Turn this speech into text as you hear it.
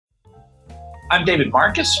I'm David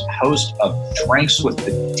Marcus, host of Drinks with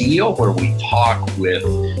the Deal, where we talk with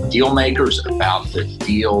deal makers about the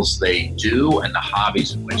deals they do and the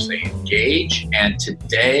hobbies in which they engage. And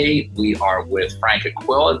today we are with Frank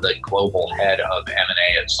Aquila, the global head of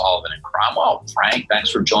M&A at Sullivan and Cromwell. Frank, thanks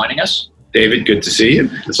for joining us. David, good to see you,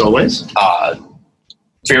 as always.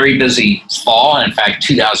 Very busy fall, and in fact,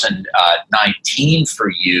 2019 for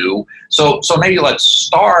you. So maybe let's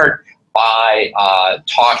start by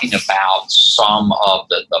talking about some of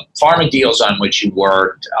the pharma deals on which you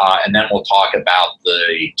worked, and then we'll talk about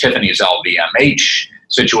the Tiffany's LVMH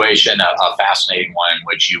situation, a fascinating one in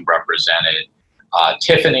which you represented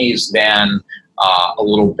Tiffany's, then a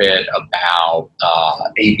little bit about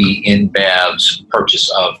AB InBev's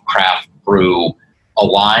purchase of Craft Brew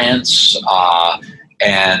Alliance,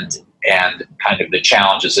 and kind of the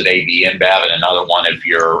challenges that AB InBev and another one of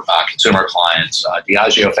your consumer clients,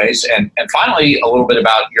 Diageo, face. And finally, a little bit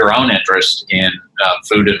about your own interest in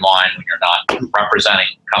food and wine when you're not representing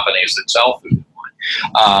companies that sell food and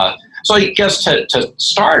wine. So I guess to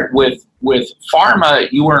start with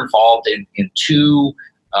pharma, you were involved in two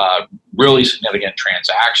really significant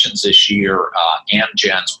transactions this year,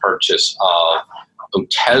 AmGen's purchase of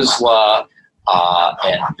Otezla,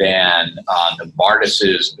 and then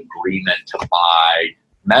Novartis' agreement to buy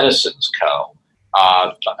Medicines Co.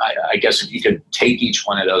 I guess if you could take each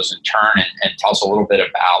one of those in turn and tell us a little bit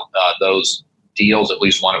about those deals, at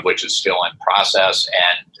least one of which is still in process,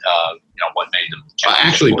 and what made them.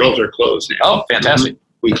 Actually, both are closed now. Oh, fantastic!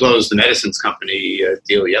 We closed the Medicines Company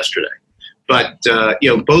deal yesterday, but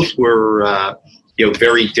both were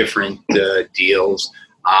very different deals.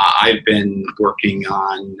 I've been working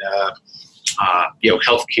on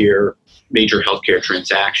major healthcare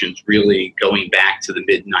transactions, really going back to the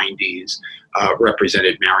mid-90s,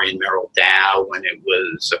 represented Marion Merrill Dow when it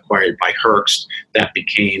was acquired by Herbst. That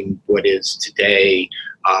became what is today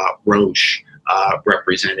Roche,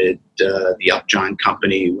 represented the Upjohn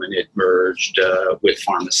Company when it merged with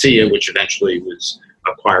Pharmacia, which eventually was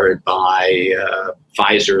acquired by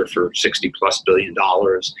Pfizer for $60+ billion.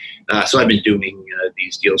 So I've been doing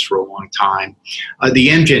these deals for a long time. The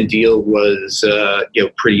AmGen deal was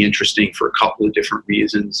pretty interesting for a couple of different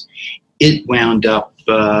reasons. It wound up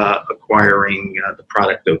acquiring the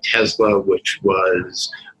product Otezla, which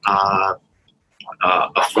was a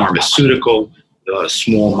pharmaceutical, a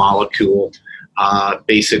small molecule.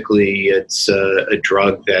 Basically, it's a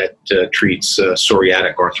drug that treats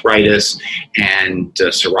psoriatic arthritis and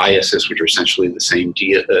psoriasis, which are essentially the same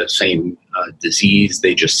disease.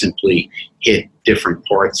 They just simply hit different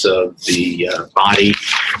parts of the body.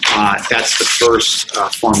 That's the first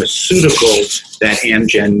pharmaceutical that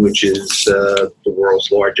AmGen, which is the world's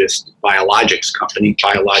largest biologics company.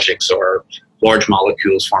 Biologics are large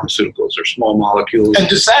molecules, pharmaceuticals are small molecules. And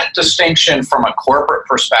does that distinction from a corporate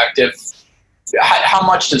perspective, how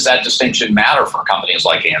much does that distinction matter for companies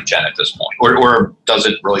like AmGen at this point? Or does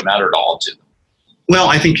it really matter at all to them? Well,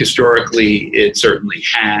 I think historically it certainly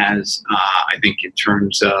has. I think in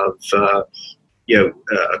terms of a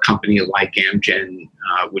company like AmGen,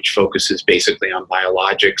 which focuses basically on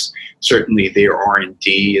biologics, certainly their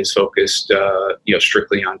R&D is focused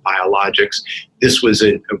strictly on biologics. This was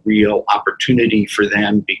a real opportunity for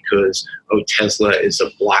them because Otezla is a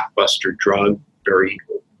blockbuster drug.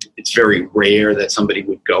 It's very rare that somebody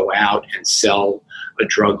would go out and sell a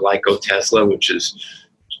drug like Otezla, which is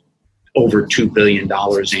over $2 billion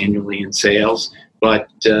annually in sales. But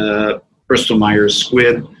Bristol Myers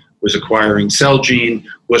Squibb was acquiring Celgene,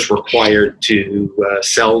 was required to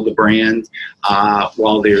sell the brand.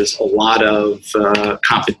 While there's a lot of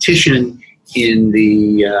competition in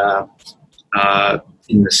the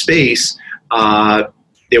space,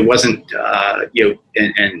 there wasn't,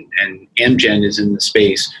 and AmGen is in the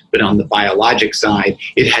space, but on the biologic side,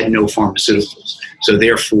 it had no pharmaceuticals. So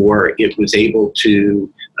therefore, it was able to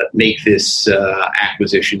make this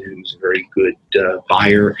acquisition, and it was a very good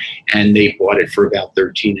buyer, and they bought it for about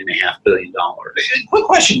 $13.5 billion. Quick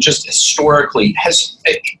question, just historically, has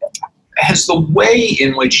the way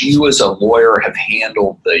in which you as a lawyer have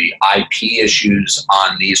handled the IP issues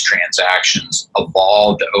on these transactions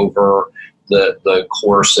evolved over the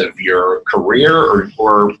course of your career,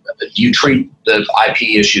 or do you treat the IP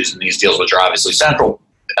issues in these deals, which are obviously central,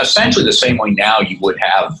 essentially the same way now you would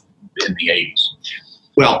have in the 80s?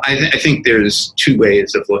 Well, I think there's two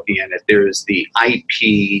ways of looking at it. There's the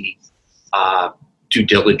IP due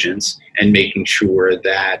diligence and making sure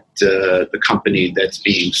that the company that's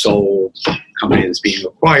being sold, company that's being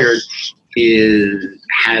acquired,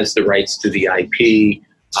 has the rights to the IP.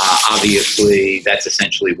 Obviously, that's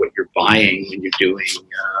essentially what you're buying when you're doing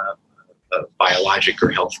biologic or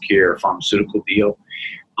healthcare pharmaceutical deal.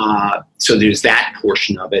 So there's that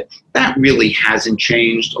portion of it. That really hasn't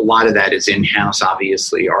changed. A lot of that is in-house.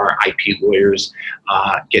 Obviously, our IP lawyers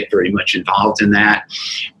get very much involved in that.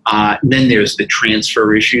 Then there's the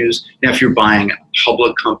transfer issues. Now, if you're buying a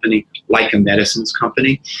public company like a medicines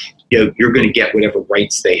company, you're going to get whatever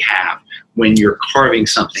rights they have. When you're carving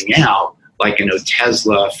something out, like an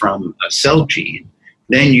Otezla from a cell gene,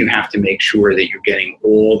 then you have to make sure that you're getting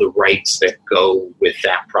all the rights that go with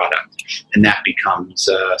that product. And that becomes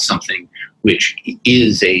something which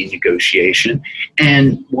is a negotiation.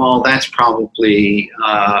 And while that's probably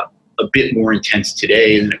a bit more intense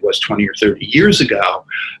today than it was 20 or 30 years ago,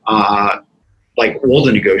 like all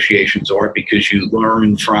the negotiations are, because you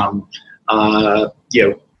learn from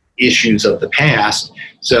issues of the past.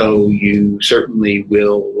 So you certainly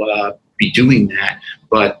will be doing that.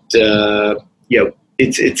 But,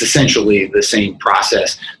 it's essentially the same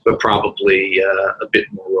process, but probably a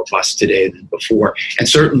bit more robust today than before. And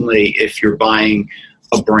certainly if you're buying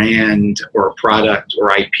a brand or a product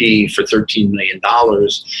or IP for $13 million,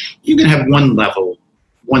 you can have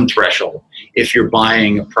one threshold. If you're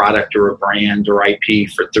buying a product or a brand or IP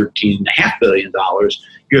for $13.5 billion,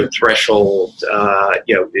 your threshold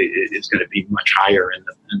is going to be much higher, and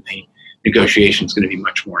the negotiation is going to be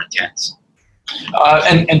much more intense.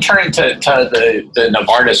 And turning to the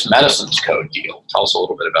Novartis Medicines Code deal, tell us a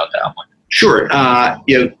little bit about that one. Sure.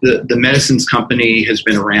 The medicines company has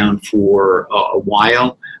been around for a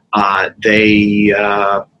while. They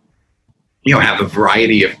have a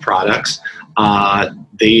variety of products.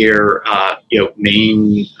 Their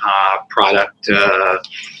main product,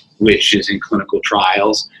 which is in clinical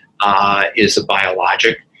trials, is a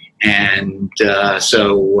biologic, and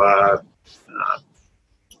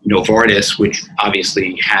Novartis, which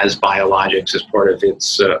obviously has biologics as part of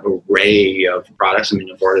its array of products. I mean,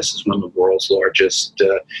 Novartis is one of the world's largest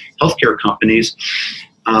healthcare companies.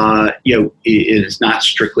 Is not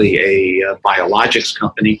strictly a biologics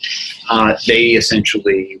company. They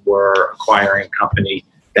essentially were acquiring a company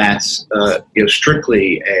that's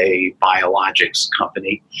strictly a biologics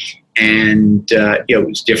company, and it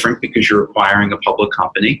was different because you're acquiring a public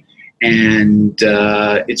company, and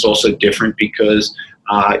it's also different because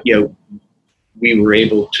we were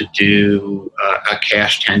able to do a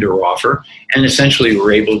cash tender offer, and essentially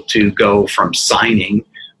were able to go from signing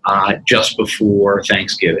just before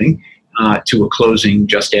Thanksgiving to a closing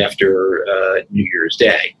just after New Year's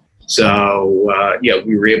Day. So,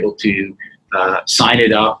 we were able to sign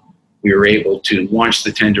it up. We were able to launch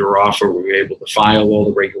the tender offer. We were able to file all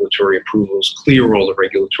the regulatory approvals, clear all the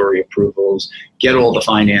regulatory approvals, get all the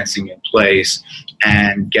financing in place,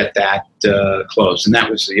 and get that closed. And that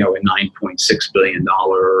was, a $9.6 billion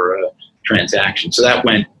transaction. So that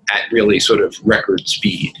went at really sort of record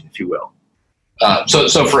speed, if you will.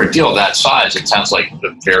 So for a deal that size, it sounds like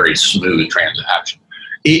a very smooth transaction.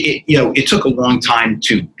 It took a long time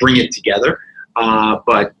to bring it together.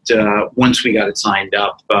 But once we got it signed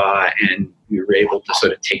up and we were able to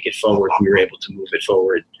sort of take it forward, we were able to move it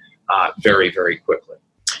forward very, very quickly.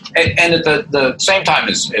 And at the same time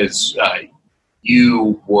as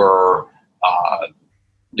you were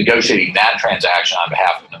negotiating that transaction on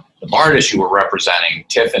behalf of Novartis, you were representing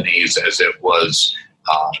Tiffany's as it was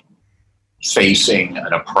facing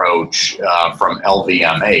an approach from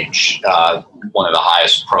LVMH, one of the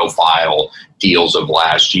highest profile deals of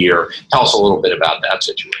last year. Tell us a little bit about that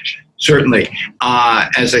situation. Certainly.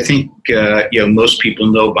 As I think most people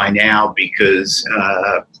know by now, because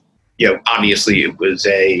obviously it was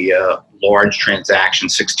a large transaction,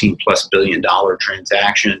 $16+ billion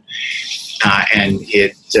transaction, and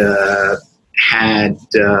it had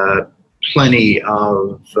plenty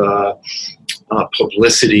of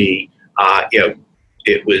publicity.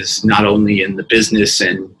 It was not only in the business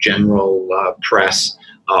and general press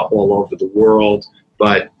all over the world,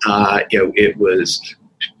 but it was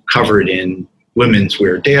covered in Women's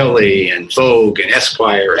Wear Daily and Vogue and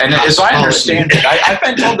Esquire. And as I understand it, I've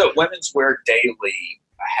been told that Women's Wear Daily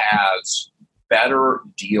has better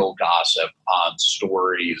deal gossip on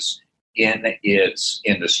stories in its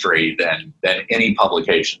industry than any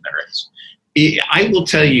publication there is. I will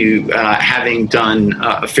tell you, having done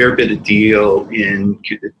a fair bit of deals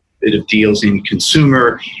in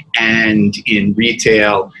consumer and in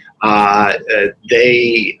retail,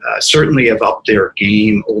 they certainly have upped their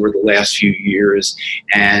game over the last few years,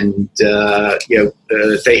 and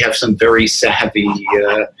they have some very savvy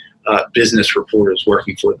business reporters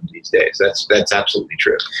working for them these days. That's absolutely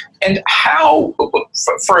true. And how,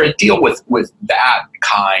 for a deal with that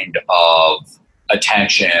kind of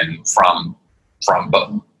attention from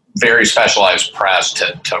very specialized press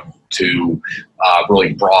to to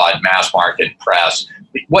really broad mass market press.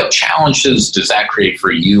 What challenges does that create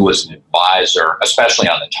for you as an advisor, especially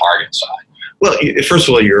on the target side? Well, first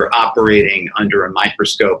of all, you're operating under a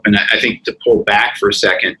microscope. And I think to pull back for a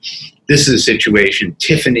second, this is a situation.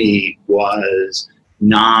 Tiffany was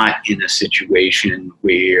not in a situation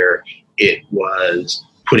where it was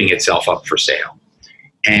putting itself up for sale.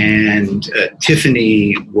 And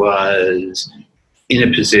Tiffany was in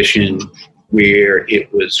a position where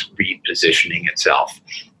it was repositioning itself.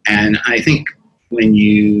 And I think when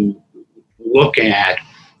you look at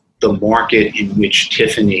the market in which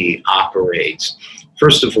Tiffany operates,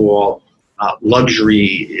 first of all,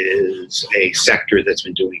 luxury is a sector that's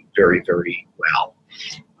been doing very, very well.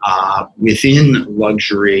 Within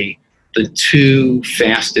luxury, the two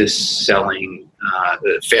fastest selling,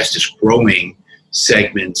 the fastest growing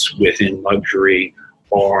segments within luxury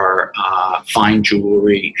are fine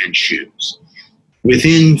jewelry and shoes.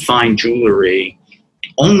 Within fine jewelry,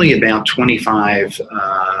 only about 25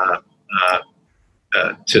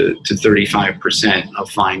 to 35% of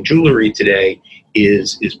fine jewelry today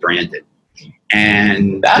is branded,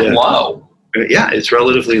 and that low. Yeah, it's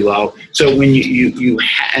relatively low. So when you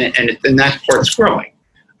and that part's growing,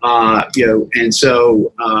 and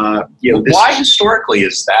so why historically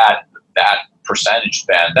is that percentage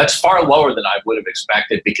been? That's far lower than I would have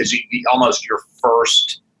expected, because almost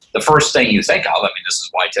the first thing you think of, I mean, this is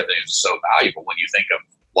why Tiffany is so valuable when you think of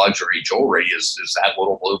luxury jewelry, is that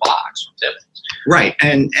little blue box from Tiffany's. Right,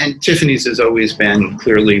 and Tiffany's has always been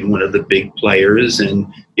clearly one of the big players, and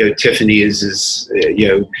Tiffany's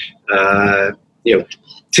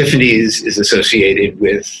Tiffany's is associated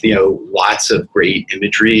with lots of great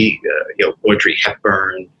imagery, Audrey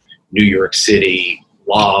Hepburn, New York City,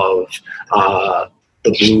 Love,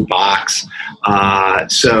 the blue box.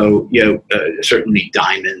 Certainly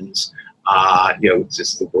diamonds. It's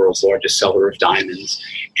just the world's largest seller of diamonds,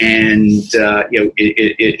 and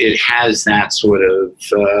it has that sort of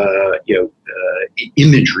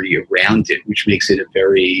imagery around it, which makes it a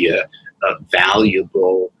very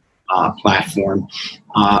valuable platform.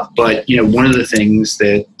 But one of the things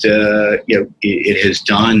that it has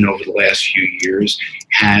done over the last few years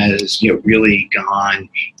has really gone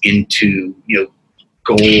into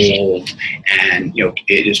gold, and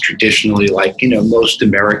it is traditionally, like most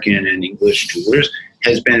American and English jewelers,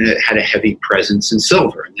 had a heavy presence in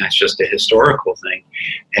silver, and that's just a historical thing.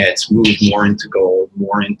 It's moved more into gold,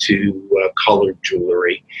 more into colored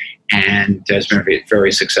jewelry, and has been very,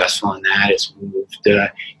 very successful in that. It's moved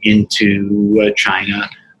into China.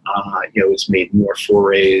 It's made more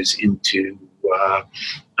forays into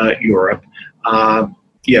Europe.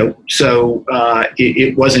 So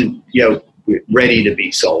it wasn't ready to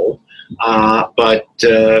be sold, but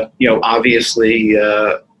obviously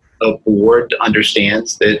a board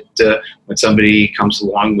understands that when somebody comes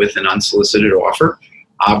along with an unsolicited offer,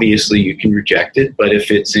 obviously you can reject it, but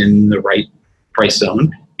if it's in the right price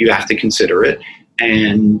zone, you have to consider it.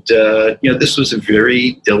 And this was a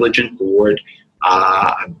very diligent board.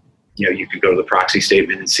 You could go to the proxy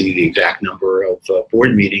statement and see the exact number of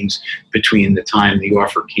board meetings between the time the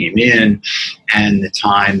offer came in and the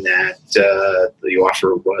time that the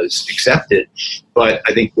offer was accepted. But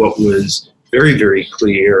I think what was very, very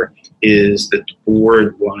clear is that the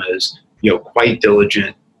board was, quite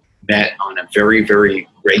diligent, met on a very, very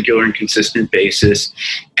regular and consistent basis.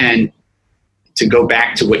 And to go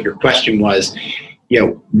back to what your question was,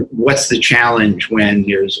 what's the challenge when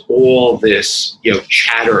there's all this,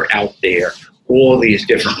 chatter out there, all these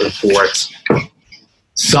different reports,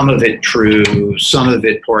 some of it true, some of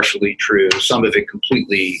it partially true, some of it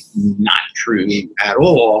completely not true at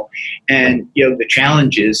all. And, the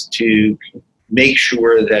challenge is to make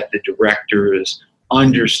sure that the directors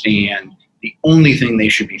understand the only thing they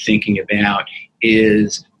should be thinking about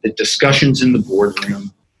is the discussions in the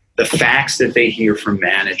boardroom, the facts that they hear from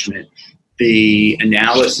management, the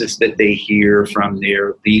analysis that they hear from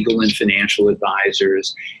their legal and financial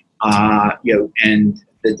advisors, and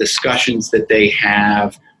the discussions that they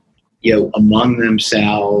have, among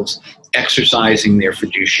themselves, exercising their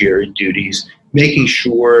fiduciary duties, making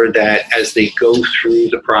sure that as they go through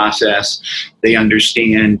the process, they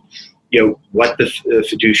understand, what the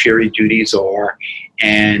fiduciary duties are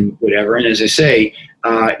and whatever. And as I say,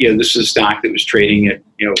 this is a stock that was trading at,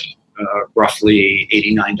 roughly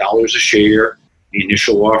 $89 a share. The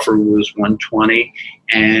initial offer was $120,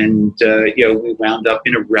 and we wound up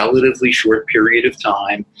in a relatively short period of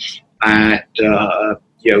time at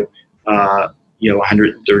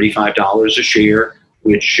 $135 a share,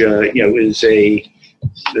 which is a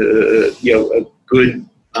good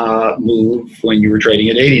move when you were trading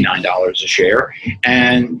at $89 a share,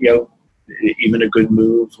 and even a good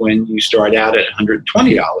move when you start out at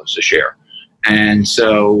 $120 a share. And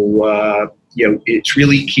so it's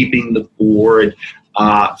really keeping the board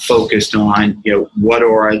focused on what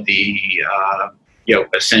are the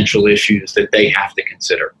essential issues that they have to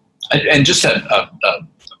consider. And just a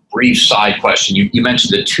brief side question. You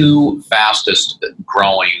mentioned the two fastest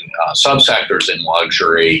growing subsectors in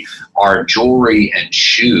luxury are jewelry and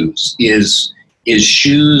shoes. Is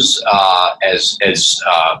shoes as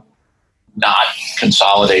not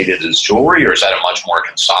consolidated as jewelry, or is that a much more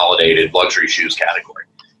consolidated luxury shoes category?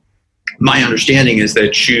 My understanding is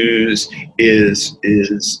that shoes is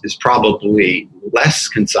probably less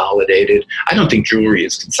consolidated. I don't think jewelry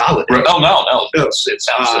is consolidated. Oh no. It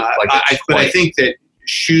sounds like but I think that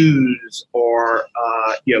shoes are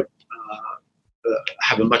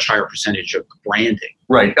have a much higher percentage of branding.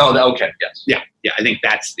 Right. Oh, okay. Yes. Yeah. I think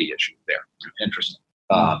that's the issue there. Interesting.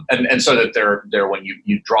 And so that there when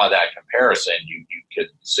you draw that comparison, you could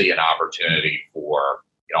see an opportunity for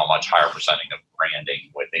a much higher percentage of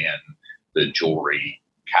branding within the jewelry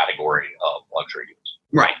category of luxury goods.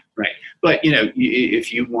 Right. But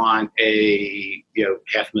if you want a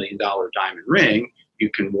 $500,000 diamond ring, you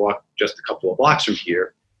can walk just a couple of blocks from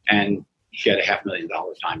here and get a $500,000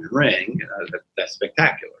 diamond ring. That's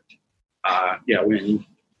spectacular.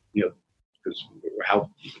 Because we're how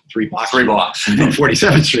 3 blocks. 3 blocks on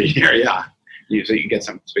 47th Street here. Yeah, so you can get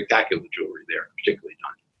some spectacular jewelry there, particularly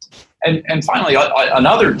diamonds. And finally,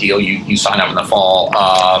 another deal you signed up in the fall,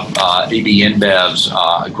 AB InBev's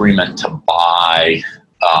agreement to buy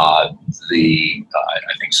the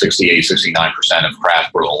I think 68-69% of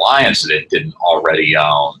Craft Brew Alliance that it didn't already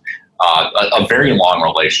own. A very long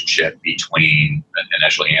relationship between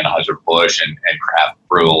initially Anheuser-Busch and Craft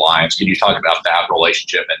Brew Alliance. Can you talk about that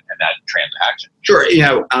relationship and that transaction? Sure.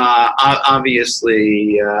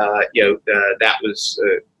 Obviously, that was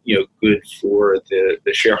good for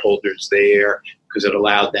the shareholders there, because it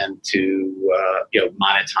allowed them to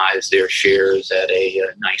monetize their shares at a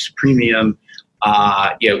nice premium.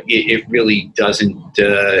 It really doesn't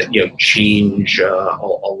change a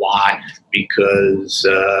lot, because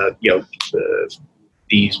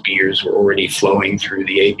these beers were already flowing through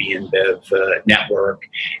the AB InBev network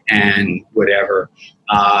and whatever.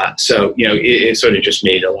 So it sort of just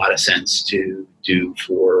made a lot of sense to do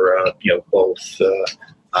for both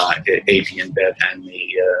AB InBev and the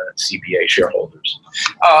CBA shareholders.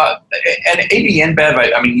 And AB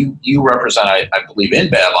InBev, I mean, you represent, I believe,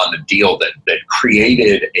 InBev on the deal that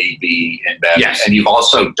created AB InBev. Yes. And you've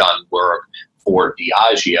also done work for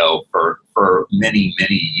Diageo for many,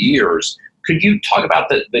 many years. Could you talk about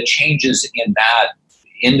the changes in that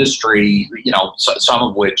industry, some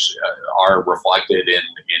of which are reflected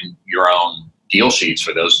in your own deal sheets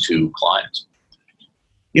for those two clients?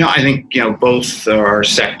 I think both are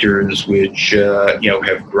sectors which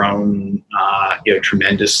have grown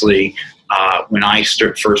tremendously. When I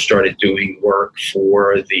first started doing work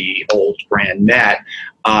for the old brand Met,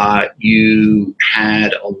 you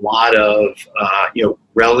had a lot of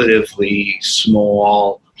relatively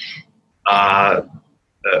small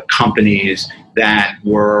companies that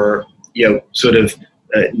were sort of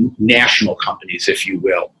national companies, if you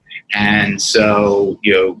will. And so,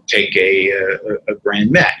 take a brand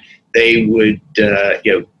Met. They would,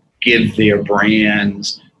 give their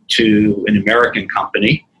brands to an American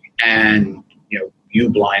company, and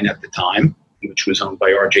Uline at the time, which was owned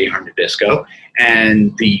by R.J. Nabisco,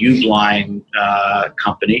 and the Uline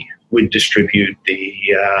company would distribute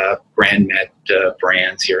the brand Met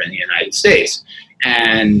brands here in the United States.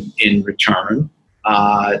 And in return,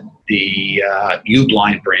 the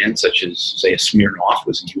Uline brand, such as, say, a Smirnoff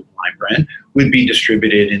was a Uline brand, would be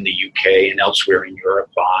distributed in the UK and elsewhere in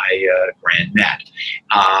Europe by brand Met.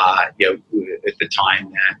 At the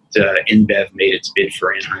time that InBev made its bid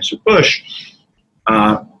for Anheuser-Busch,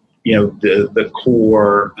 the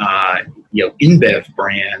core InBev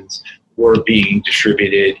brands were being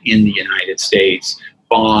distributed in the United States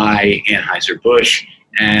by Anheuser-Busch,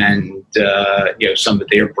 and some of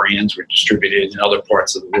their brands were distributed in other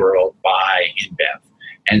parts of the world by InBev.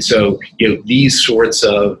 And so these sorts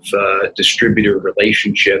of distributor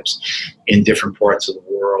relationships in different parts of the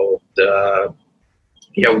world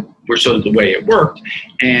were sort of the way it worked.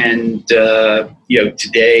 And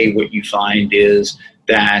today what you find is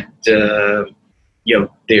that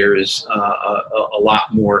there's a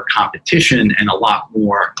lot more competition and a lot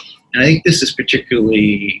more. And I think this is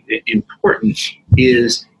particularly important,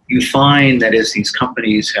 is you find that as these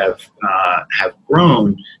companies have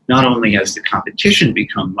grown, not only has the competition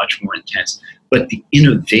become much more intense, but the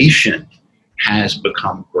innovation has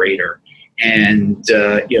become greater. And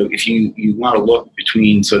if you want to look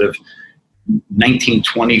between sort of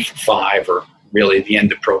 1925, or really the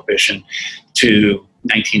end of Prohibition, to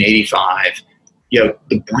 1985,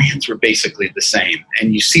 the brands were basically the same.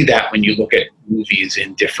 And you see that when you look at movies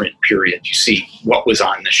in different periods. You see what was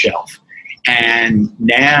on the shelf. And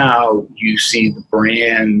now you see the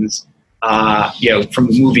brands, from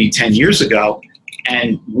a movie 10 years ago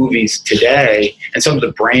and movies today. And some of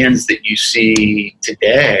the brands that you see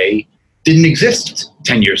today didn't exist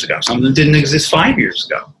 10 years ago. Some of them didn't exist 5 years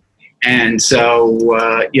ago. And so,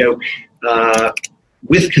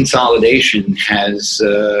 with consolidation has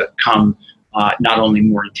come not only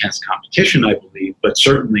more intense competition, I believe, but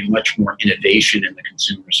certainly much more innovation in the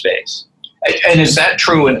consumer space. And is that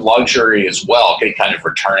true in luxury as well? Okay, kind of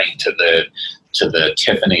returning to the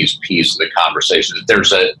Tiffany's piece of the conversation, that there's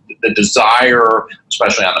the desire,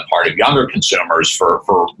 especially on the part of younger consumers, for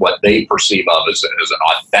what they perceive of as an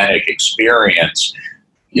authentic experience,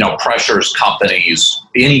 pressures companies,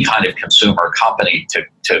 any kind of consumer company,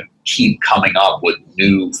 to keep coming up with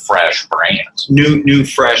new, fresh brands. New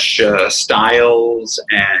fresh styles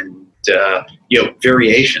and,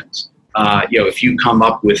 variations. If you come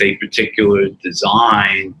up with a particular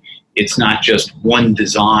design, it's not just one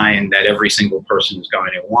design that every single person is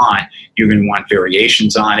going to want. You're going to want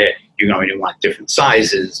variations on it. You're going to want different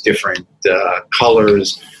sizes, different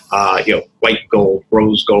colors, white gold,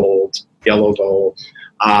 rose gold, yellow gold.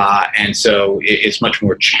 And so it's much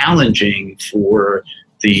more challenging for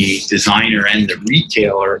the designer and the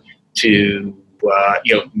retailer to,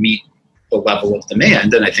 meet the level of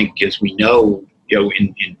demand. And I think, as we know,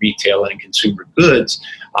 in retail and consumer goods,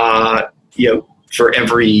 for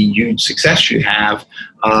every huge success you have,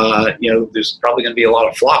 there's probably going to be a lot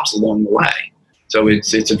of flops along the way. So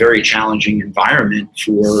it's a very challenging environment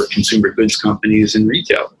for consumer goods companies and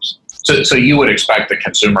retailers. So you would expect the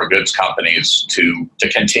consumer goods companies to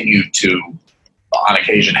continue to, on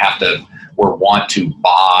occasion, have to or want to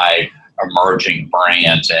buy emerging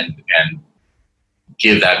brands and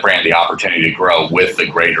give that brand the opportunity to grow with the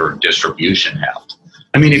greater distribution heft.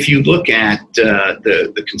 I mean, if you look at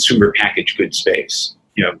the consumer packaged goods space,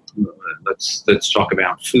 let's talk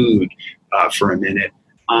about food for a minute.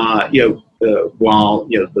 While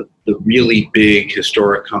the really big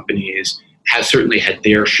historic companies have certainly had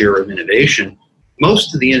their share of innovation,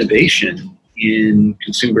 most of the innovation in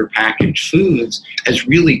consumer packaged foods has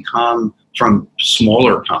really come from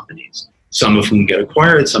smaller companies, some of whom get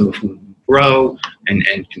acquired, some of whom grow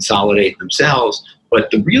and consolidate themselves. But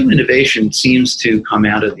the real innovation seems to come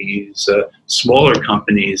out of these smaller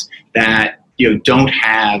companies that don't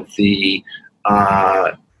have the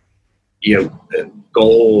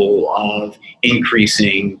goal of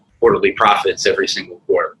increasing quarterly profits every single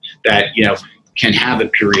quarter. That can have a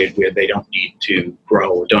period where they don't need to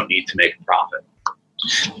grow or don't need to make a profit.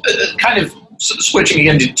 Kind of switching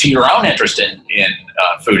again to your own interest in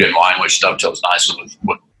food and wine, which dovetails nicely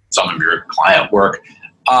with some of your client work.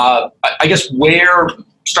 I guess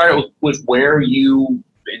start with where you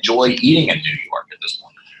enjoy eating in New York at this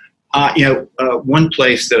point. One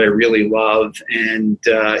place that I really love, and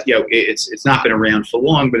it's not been around for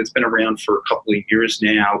long, but it's been around for a couple of years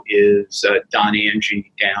now, is Don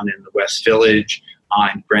Angie down in the West Village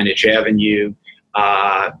on Greenwich Avenue.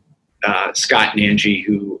 Scott and Angie,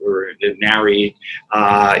 who were married,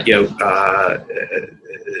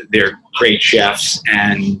 they're great chefs,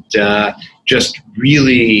 and just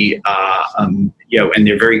really, and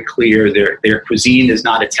they're very clear. Their cuisine is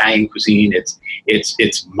not Italian cuisine;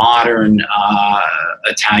 it's modern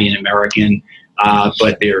Italian American,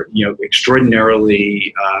 but they're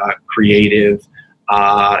extraordinarily creative.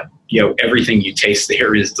 Everything you taste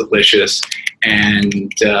there is delicious,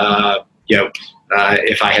 and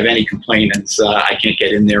if I have any complaints, I can't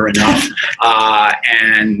get in there enough.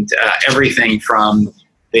 And everything from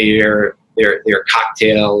their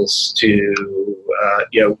cocktails to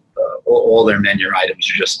all their menu items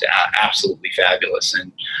are just absolutely fabulous,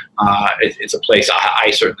 and it's a place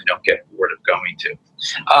I certainly don't get bored of going to.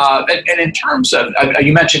 And in terms of,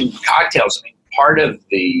 you mentioned cocktails. I mean, part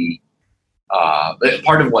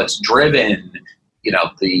of what's driven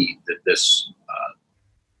this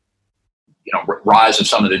rise of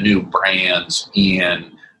some of the new brands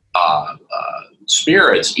in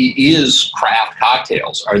spirits is craft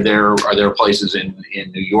cocktails. Are there places in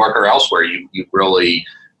New York or elsewhere you really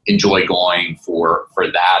enjoy going for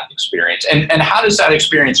that experience? And how does that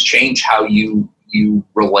experience change how you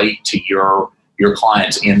relate to your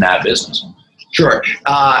clients in that business? Sure.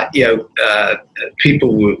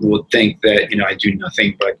 People would think that I do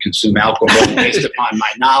nothing but consume alcohol based upon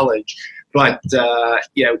my knowledge, but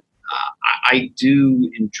I do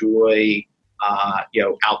enjoy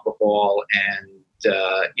alcohol, and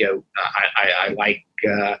I like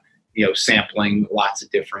sampling lots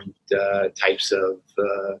of different types of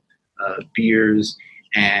beers,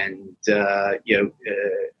 and I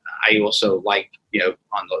also like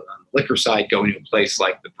on the liquor side going to a place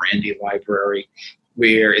like the Brandy Library,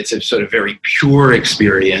 where it's a sort of very pure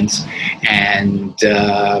experience, and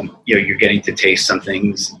you're getting to taste some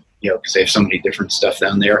things, because they have so many different stuff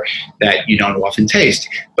down there that you don't often taste.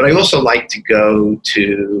 But I also like to go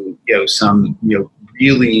to some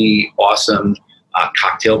really awesome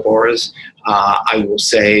cocktail bars. I will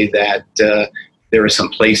say that there are some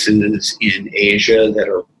places in Asia that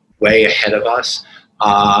are way ahead of us.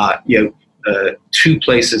 Two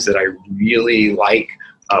places that I really like,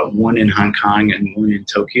 one in Hong Kong and one in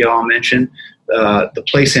Tokyo, I'll mention. The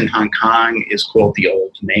place in Hong Kong is called The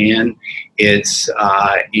Old Man. It's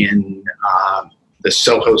in the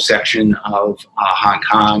Soho section of Hong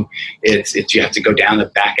Kong. It's you have to go down the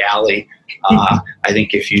back alley. I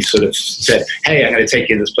think if you sort of said, "Hey, I'm going to take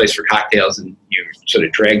you to this place for cocktails," and you sort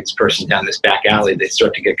of drag this person down this back alley, they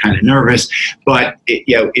start to get kind of nervous. But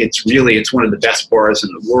it's one of the best bars in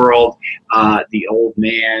the world. The Old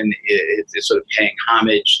Man is sort of paying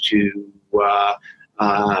homage to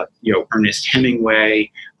Ernest Hemingway.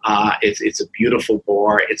 It's a beautiful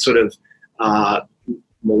bar. It's sort of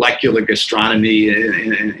molecular gastronomy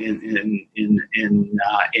in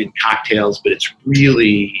cocktails, but it's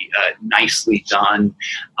really nicely done.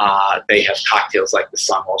 They have cocktails like The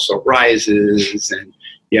Sun Also Rises, and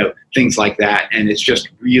things like that, and it's just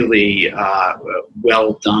really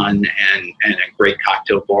well done and a great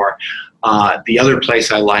cocktail bar. The other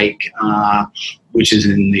place I like, which is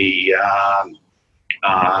in the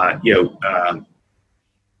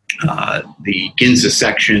Ginza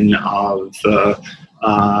section of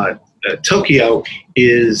Tokyo,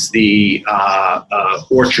 is the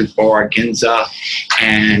Orchard Bar Ginza,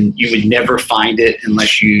 and you would never find it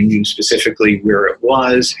unless you knew specifically where it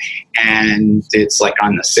was. And it's like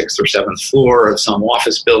on the 6th or 7th floor of some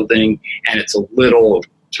office building, and it's a little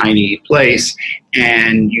tiny place.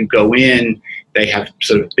 And you go in, they have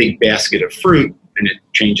sort of big basket of fruit, and it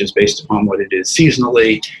changes based upon what it is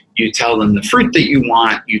seasonally. You tell them the fruit that you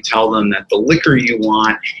want, you tell them that the liquor you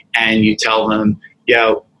want, and you tell them,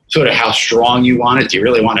 sort of how strong you want it. Do you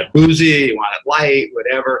really want it boozy? You want it light?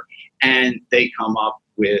 Whatever. And they come up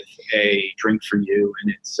with a drink for you,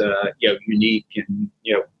 and it's unique and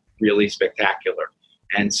really spectacular.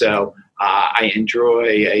 And so I enjoy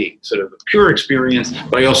a sort of a pure experience,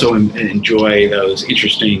 but I also enjoy those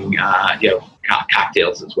interesting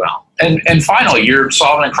cocktails as well. And finally, your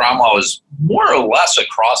Sullivan and Cromwell is more or less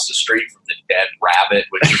across the street from the Dead Rabbit,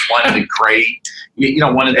 which is one of the great,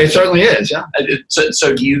 one of the. It certainly is, yeah.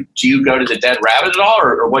 So do you go to the Dead Rabbit at all,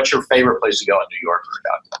 or what's your favorite place to go in New York?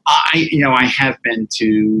 I have been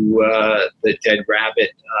to the Dead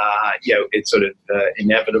Rabbit. It's sort of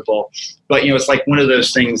inevitable, but it's like one of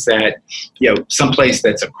those things that someplace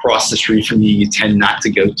that's across the street from you tend not to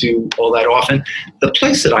go to all that often. The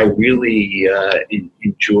place that I really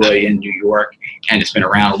enjoy in New York, and it's been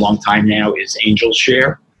around a long time now, is Angel's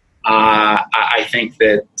Share. I think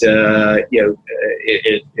that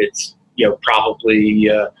it's probably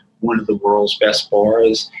one of the world's best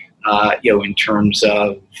bars, in terms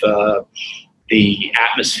of the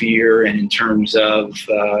atmosphere and in terms of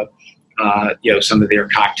some of their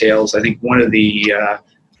cocktails. I think one of the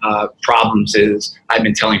problems is I've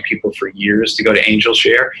been telling people for years to go to Angel's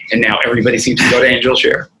Share, and now everybody seems to go to Angel's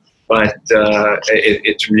Share. But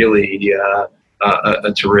it's really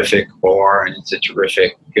a terrific bar, and it's a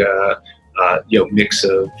terrific mix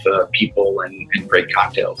of people and great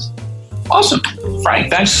cocktails. Awesome. Frank,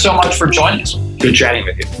 thanks so much for joining us. Good chatting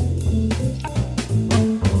with you.